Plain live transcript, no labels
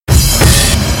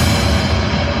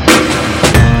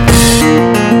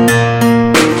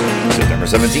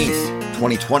17th,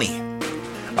 2020.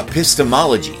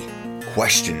 Epistemology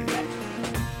questioned.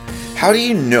 How do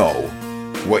you know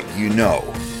what you know?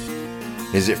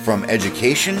 Is it from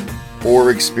education or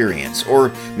experience?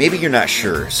 Or maybe you're not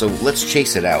sure, so let's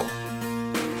chase it out.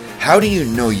 How do you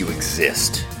know you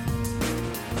exist?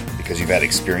 Because you've had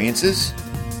experiences?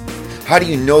 How do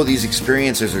you know these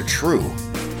experiences are true?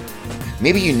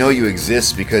 Maybe you know you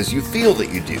exist because you feel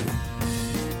that you do.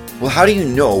 Well, how do you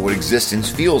know what existence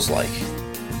feels like?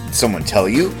 Did someone tell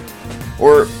you?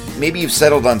 Or maybe you've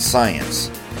settled on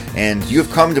science, and you have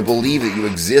come to believe that you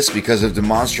exist because of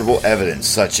demonstrable evidence,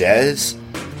 such as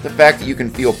the fact that you can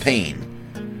feel pain,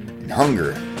 and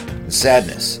hunger, and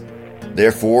sadness.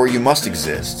 Therefore, you must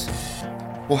exist.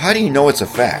 Well, how do you know it's a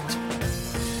fact?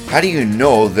 How do you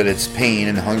know that it's pain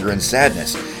and hunger and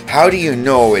sadness? How do you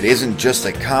know it isn't just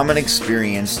a common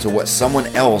experience to what someone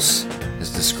else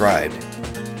has described?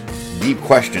 Deep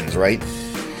questions, right?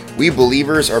 We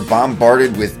believers are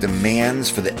bombarded with demands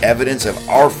for the evidence of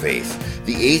our faith.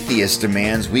 The atheist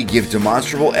demands we give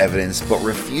demonstrable evidence, but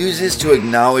refuses to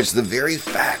acknowledge the very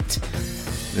fact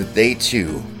that they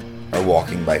too are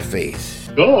walking by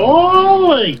faith.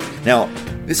 Golly! Now,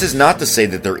 this is not to say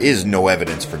that there is no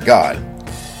evidence for God.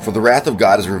 For the wrath of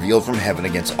God is revealed from heaven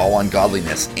against all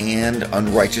ungodliness and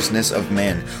unrighteousness of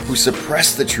men, who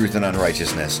suppress the truth in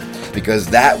unrighteousness, because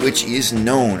that which is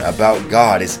known about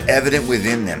God is evident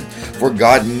within them, for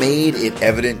God made it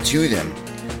evident to them.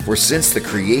 For since the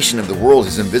creation of the world,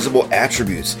 his invisible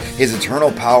attributes, his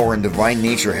eternal power and divine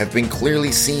nature have been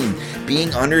clearly seen,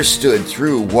 being understood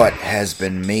through what has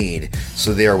been made,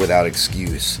 so they are without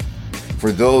excuse.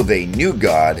 For though they knew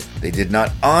God, they did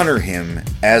not honor him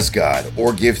as God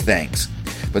or give thanks,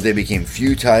 but they became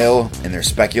futile in their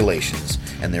speculations,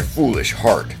 and their foolish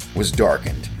heart was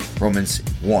darkened. Romans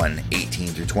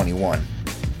 1:18-21.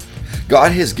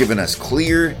 God has given us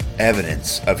clear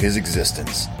evidence of his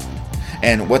existence.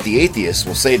 And what the atheists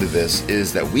will say to this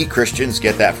is that we Christians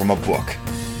get that from a book.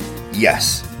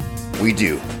 Yes, we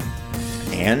do.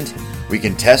 And we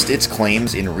can test its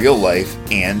claims in real life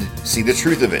and see the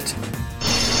truth of it.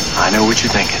 I know what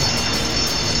you're thinking.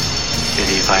 Did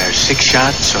he fire 6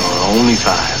 shots or only 5?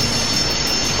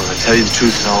 Well, to tell you the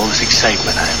truth, in all this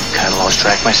excitement, I've kind of lost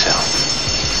track myself.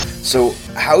 So,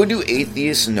 how do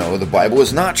atheists know the Bible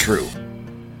is not true?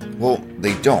 Well,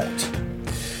 they don't.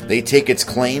 They take its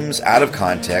claims out of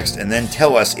context and then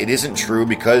tell us it isn't true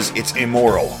because it's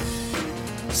immoral.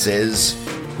 Says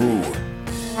who?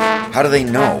 How do they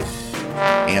know?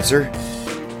 Answer: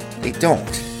 they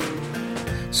don't.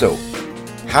 So,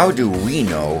 how do we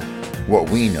know what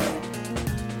we know?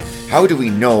 How do we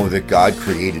know that God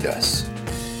created us?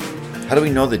 How do we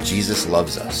know that Jesus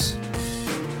loves us?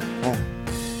 Well,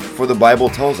 for the Bible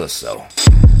tells us so.